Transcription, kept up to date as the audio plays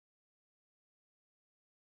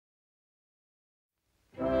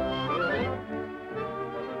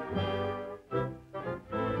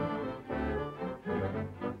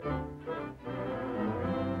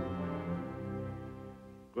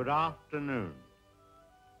Good afternoon.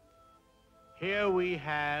 Here we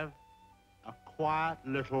have a quiet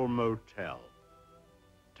little motel,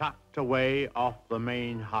 tucked away off the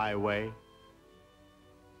main highway,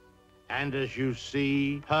 and as you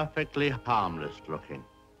see, perfectly harmless looking,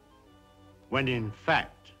 when in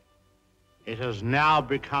fact, it has now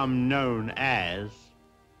become known as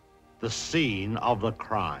the scene of the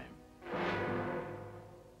crime.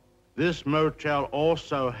 This motel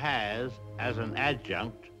also has, as an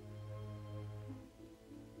adjunct,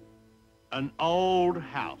 an old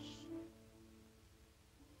house,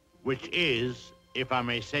 which is, if I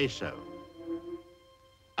may say so,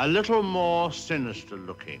 a little more sinister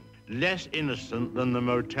looking, less innocent than the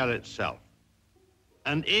motel itself.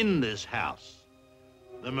 And in this house,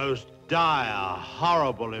 the most dire,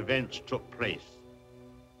 horrible events took place.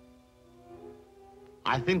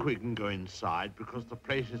 I think we can go inside because the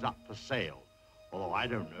place is up for sale, although I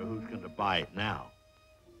don't know who's going to buy it now.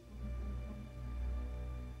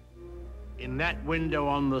 In that window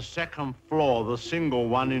on the second floor, the single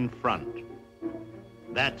one in front,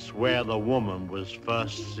 that's where the woman was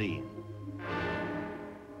first seen.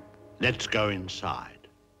 Let's go inside.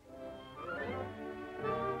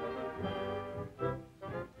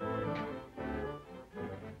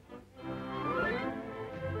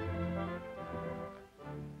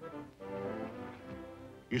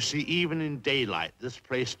 You see, even in daylight, this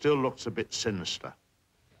place still looks a bit sinister.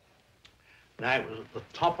 Now, it was at the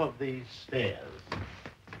top of these stairs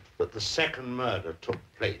that the second murder took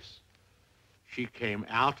place. She came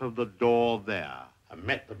out of the door there and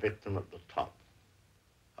met the victim at the top.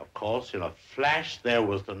 Of course, in a flash, there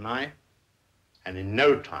was the knife, and in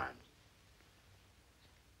no time,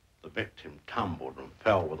 the victim tumbled and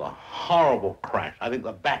fell with a horrible crash. I think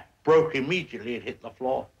the back broke immediately. It hit the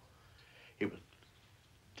floor.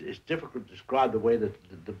 It's difficult to describe the way that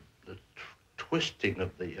the twisting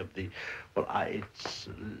of the well, I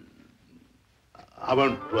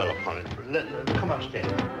won't dwell upon it. Come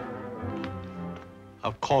upstairs.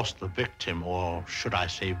 Of course, the victim, or should I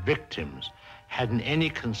say victims, hadn't any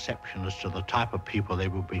conception as to the type of people they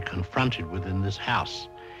would be confronted with in this house,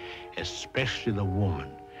 especially the woman.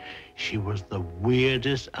 She was the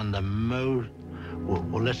weirdest and the most...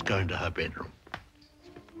 Well, let's go into her bedroom.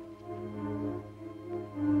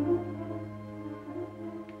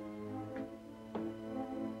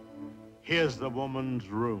 Here's the woman's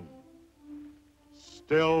room,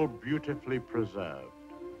 still beautifully preserved.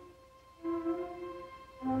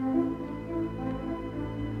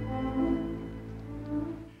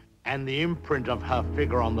 And the imprint of her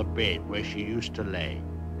figure on the bed where she used to lay.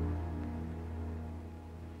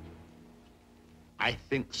 I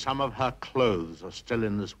think some of her clothes are still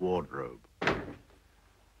in this wardrobe.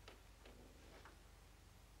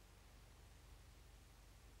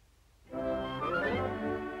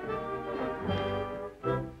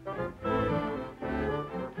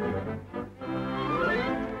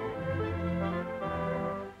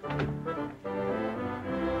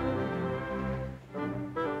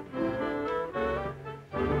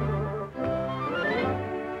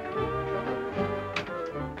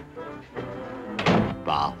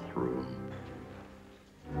 Bathroom.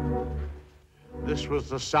 This was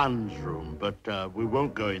the son's room, but we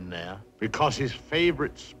won't go in there because his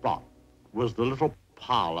favorite spot was the little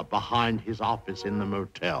parlor behind his office in the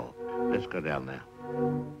motel. Let's go down there.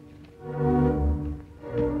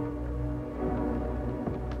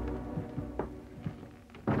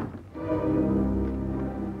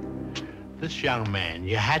 This young man,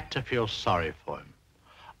 you had to feel sorry for him.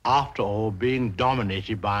 After all, being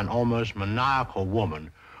dominated by an almost maniacal woman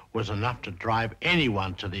was enough to drive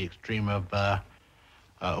anyone to the extreme of,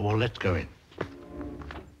 well, let's go in.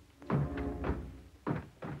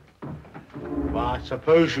 Well, I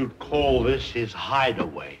suppose you'd call this his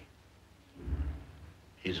hideaway.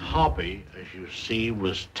 His hobby, as you see,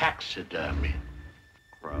 was taxidermy.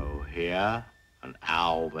 Crow here, an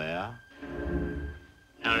owl there.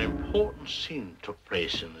 Now, an important scene took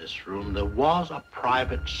place in this room. There was a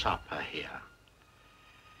private supper here.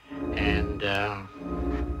 And,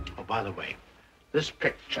 oh, by the way, this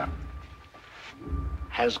picture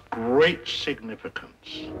has great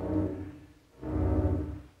significance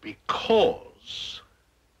because,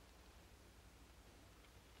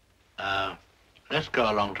 let's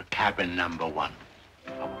go along to cabin number 1.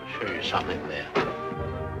 I want to show you something there.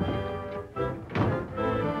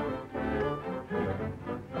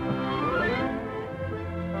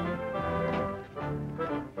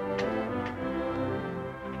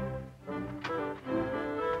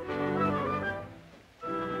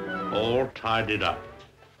 All tidied up.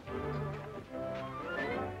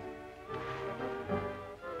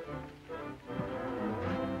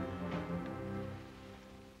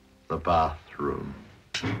 the bathroom.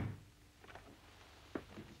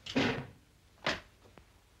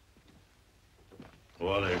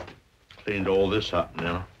 Well, they've cleaned all this up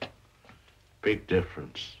now. Big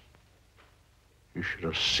difference. You should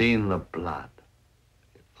have seen the blood.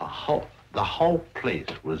 The whole place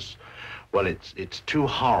was, well, it's too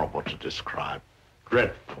horrible to describe.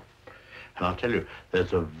 Dreadful. And I'll tell you,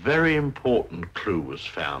 there's a very important clue was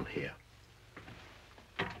found here.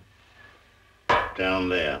 Down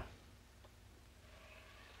there.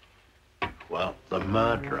 Well, the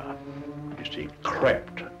murderer, you see,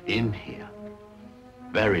 crept in here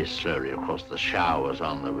very slowly. Of course, the shower was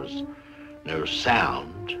on, there was no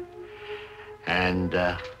sound. And